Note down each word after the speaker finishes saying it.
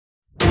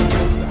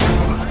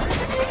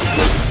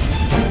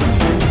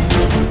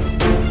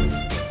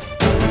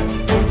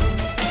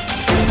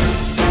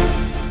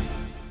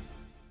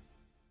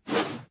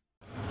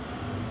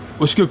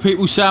What's good,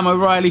 people? Sam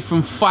O'Reilly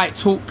from Fight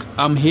Talk.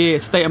 I'm here,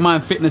 State of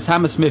Mind Fitness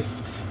Hammersmith.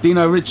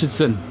 Dino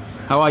Richardson.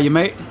 How are you,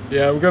 mate?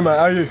 Yeah, I'm good, mate.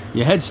 How are you?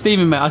 Your head's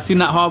steaming, mate. I've seen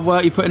that hard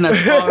work you put in that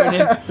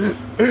sparring in.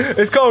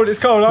 It's cold, it's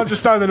cold. I'm just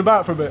standing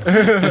about for a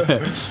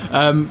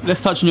bit.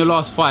 Let's touch on your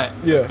last fight.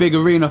 Yeah. Big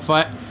arena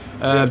fight.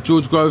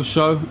 George Groves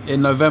show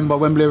in November,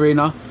 Wembley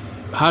Arena.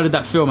 How did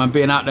that feel, man,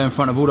 being out there in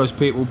front of all those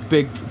people?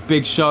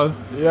 Big show.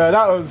 Yeah,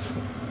 that was...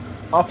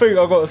 I think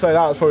I've got to say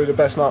that was probably the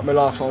best night of my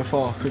life so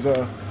far,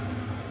 because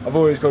I've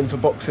always gone to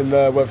boxing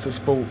there, whether it's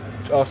sport.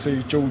 I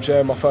see George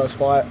there, my first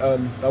fight.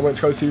 I went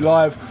to go see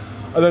live,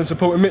 and then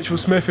supporting Mitchell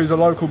Smith, who's a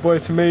local boy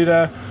to me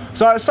there.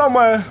 So it's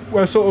somewhere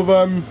where sort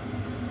of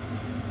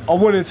I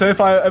wanted to, if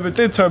I ever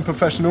did turn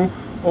professional,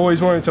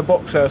 always wanted to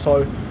box there.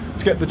 So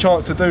to get the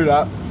chance to do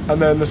that,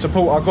 and then the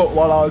support I got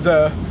while I was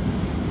there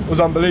was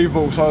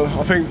unbelievable. So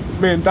I think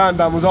me and Dan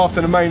was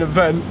after the main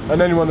event,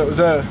 and anyone that was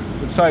there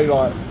would say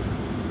like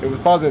it was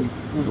buzzing.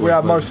 We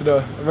had most of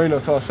the arena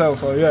to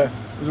ourselves. So yeah,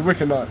 it was a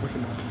wicked night.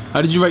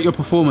 How did you rate your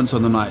performance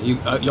on the night?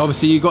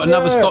 Obviously you got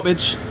another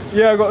stoppage.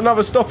 Yeah, I got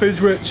another stoppage,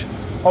 which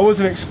I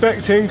wasn't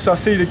expecting, because I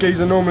see the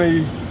geezer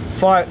normally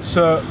fights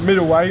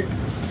middleweight.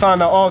 I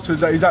found out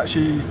afterwards that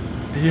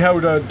he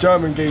held a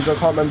German geezer, I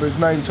can't remember his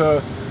name, to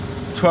a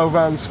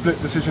 12-round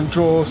split decision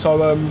draw.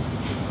 So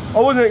I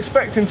wasn't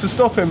expecting to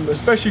stop him,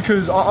 especially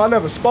because I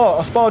never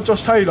sparred. I sparred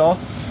Josh Taylor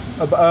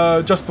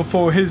just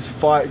before his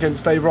fight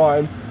against Dave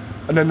Ryan,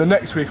 and then the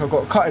next week I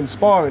got cut in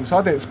sparring. So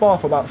I didn't spar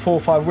for about 4 or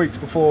 5 weeks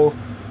before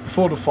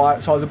the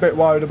fight. So I was a bit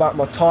worried about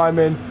my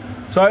timing.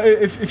 So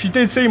if you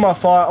did see my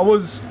fight, I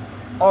was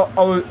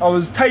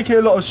taking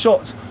a lot of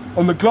shots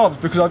on the gloves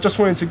because I just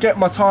wanted to get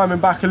my timing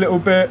back a little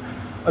bit,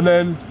 and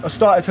then I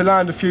started to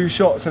land a few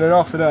shots, and then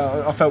after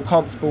that I felt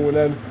comfortable, and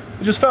then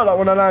it just felt like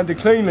when I landed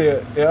cleanly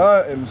it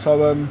hurt him.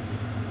 So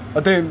I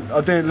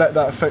didn't let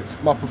that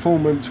affect my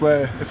performance,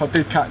 where if I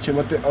did catch him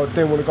I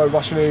didn't want to go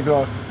rushing in, even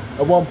though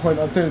at one point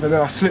I did, and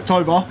then I slipped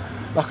over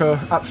like an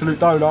absolute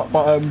donut.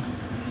 But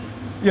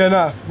yeah,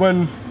 no,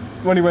 when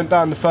he went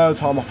down the third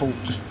time, I thought,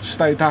 just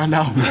stay down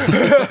now.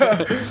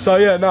 So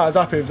yeah, no, I was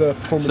happy with the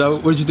performance. So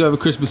what did you do over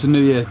Christmas and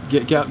New Year?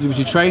 Get up, was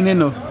you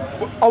training or?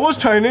 I was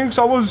training,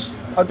 so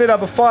I did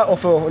have a fight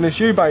offer on this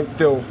Eubank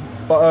deal,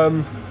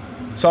 but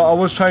so I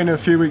was training a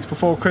few weeks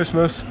before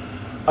Christmas,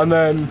 and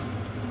then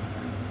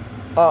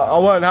I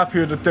weren't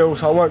happy with the deal,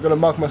 so I weren't going to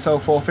mug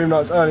myself off, even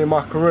though it's early in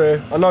my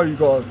career. I know you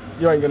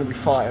ain't going to be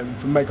fighting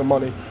for mega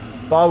money,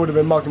 but I would have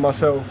been mugging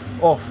myself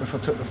off if I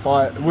took the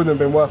fight. It wouldn't have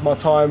been worth my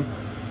time.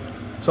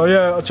 So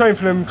yeah, I trained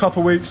for them a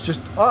couple of weeks.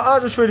 I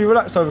just really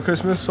relaxed over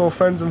Christmas, saw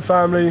friends and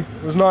family.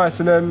 It was nice,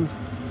 and then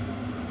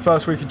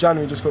first week of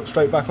January just got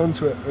straight back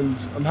onto it, and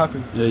I'm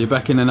happy. Yeah, you're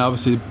back in, and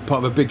obviously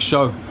part of a big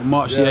show on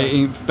March the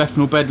 18th,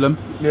 Bethnal Bedlam.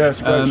 Yeah,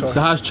 it's a great show.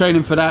 So how's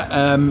training for that?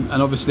 And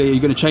obviously, are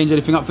you going to change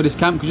anything up for this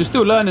camp? Because you're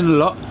still learning a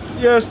lot.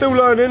 Yeah, still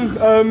learning.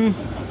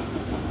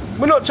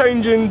 We're not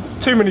changing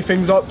too many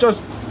things up,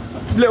 just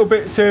little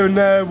bits here and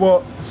there,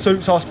 what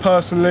suits us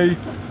personally.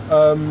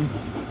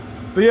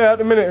 But yeah, at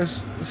the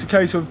minute it's a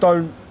case of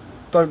don't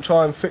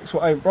try and fix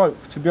what ain't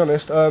broke, to be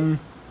honest.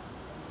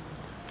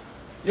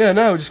 Yeah,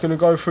 now we're just going to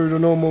go through the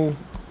normal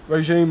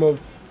regime of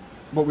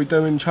what we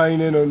do in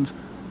training, and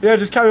yeah,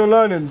 just carry on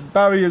learning.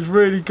 Barry is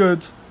really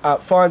good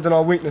at finding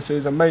our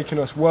weaknesses and making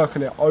us work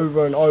on it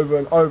over and over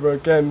and over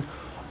again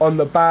on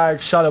the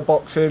bag, shadow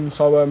boxing.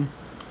 So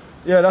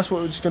yeah, that's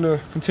what we're just going to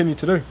continue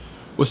to do.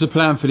 What's the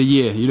plan for the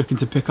year? Are you looking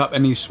to pick up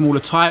any smaller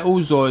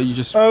titles, or are you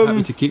just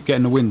happy to keep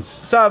getting the wins?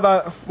 So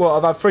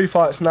I've had 3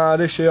 fights now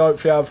this year.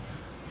 Hopefully I have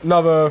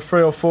another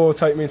 3 or 4,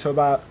 take me to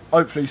about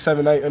hopefully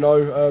 7, 8 and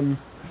 0.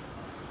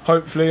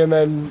 Hopefully, and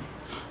then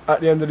at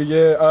the end of the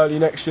year, early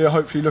next year,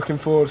 hopefully looking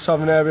for a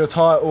Southern Area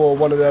title or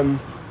one of them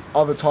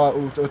other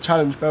titles, or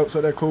challenge belts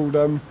that they're called.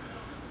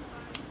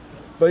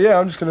 But yeah,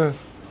 I'm just gonna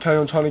carry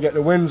on trying to get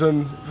the wins,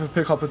 and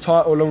pick up a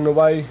title along the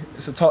way,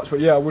 it's a touch. But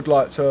yeah, I would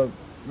like to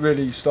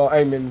really start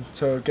aiming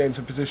to get into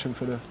position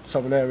for the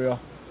Southern Area.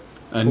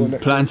 And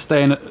plan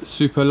staying at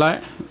super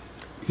light?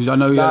 Because I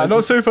know nah,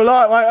 not super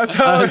light, mate. I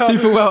tell you.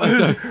 Super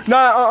welter.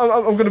 Nah,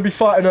 I'm going to be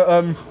fighting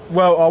at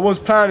well. I was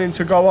planning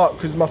to go up,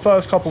 because my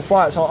first couple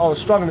fights I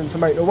was struggling to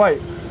make the weight.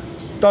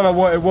 Don't know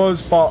what it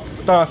was, but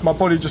don't know if my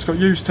body just got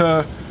used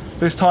to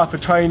this type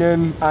of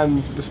training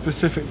and the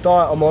specific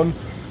diet I'm on.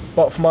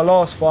 But for my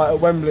last fight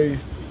at Wembley,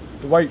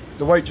 the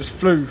weight just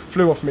flew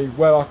off me,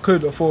 where I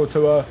could afford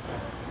to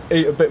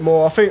eat a bit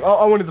more. I think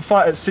I wanted to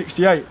fight at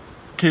 68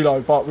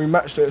 kilo, but we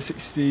matched it at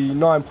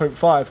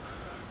 69.5,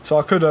 so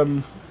I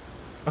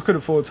could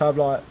afford to have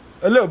like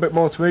a little bit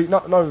more to eat.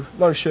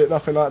 No shit,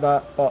 nothing like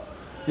that, but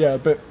yeah, a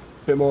bit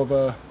more of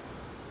a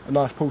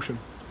nice portion.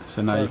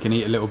 So now you can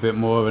eat a little bit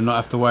more and not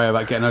have to worry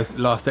about getting those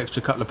last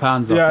extra couple of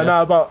pounds off. Yeah,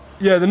 no, but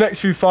yeah, the next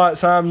few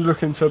fights I am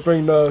looking to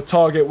bring the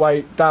target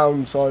weight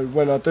down, so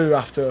when I do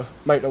have to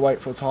make the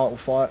weight for a title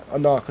fight, I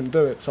know I can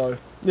do it. So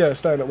yeah,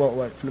 staying at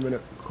welterweight for the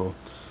minute. Cool.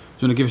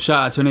 Do you want to give a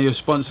shout out to any of your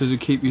sponsors who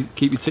keep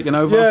you ticking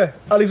over? Yeah,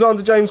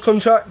 Alexander James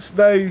Contracts.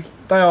 They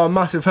are a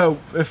massive help.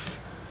 If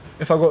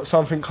I've got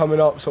something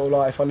coming up, sort of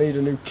like if I need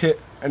a new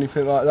kit,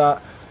 anything like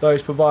that,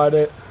 those provide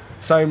it.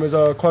 Same as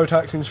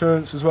Quotax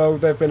Insurance as well.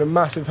 They've been a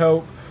massive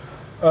help.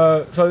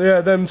 So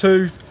yeah, them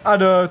two.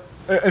 And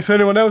if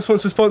anyone else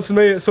wants to sponsor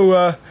me, it's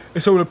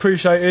all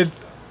appreciated.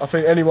 I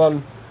think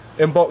anyone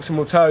in boxing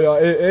will tell you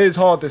it is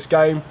hard, this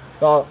game.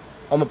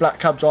 I'm a black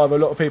cab driver. A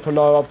lot of people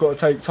know I've got to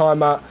take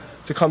time out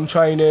to come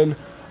training,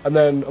 and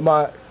then I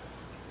might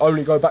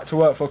only go back to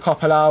work for a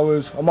couple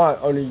hours. I might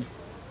only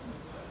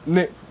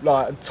nick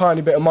like a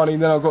tiny bit of money,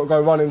 and then I've got to go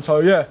running. So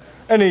yeah,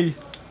 any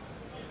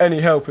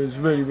help is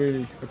really,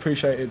 really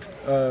appreciated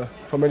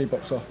from any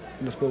boxer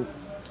in the sport.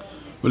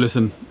 Well,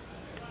 listen,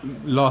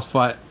 last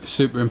fight,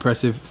 super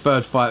impressive.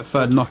 Third fight,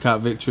 third knockout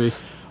victory.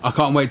 I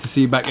can't wait to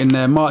see you back in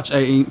there. March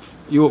 18th,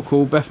 York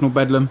Hall, Bethnal,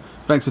 Bedlam.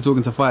 Thanks for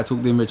talking to Fight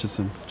Talk, Dean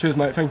Richardson. Cheers,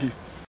 mate. Thank you.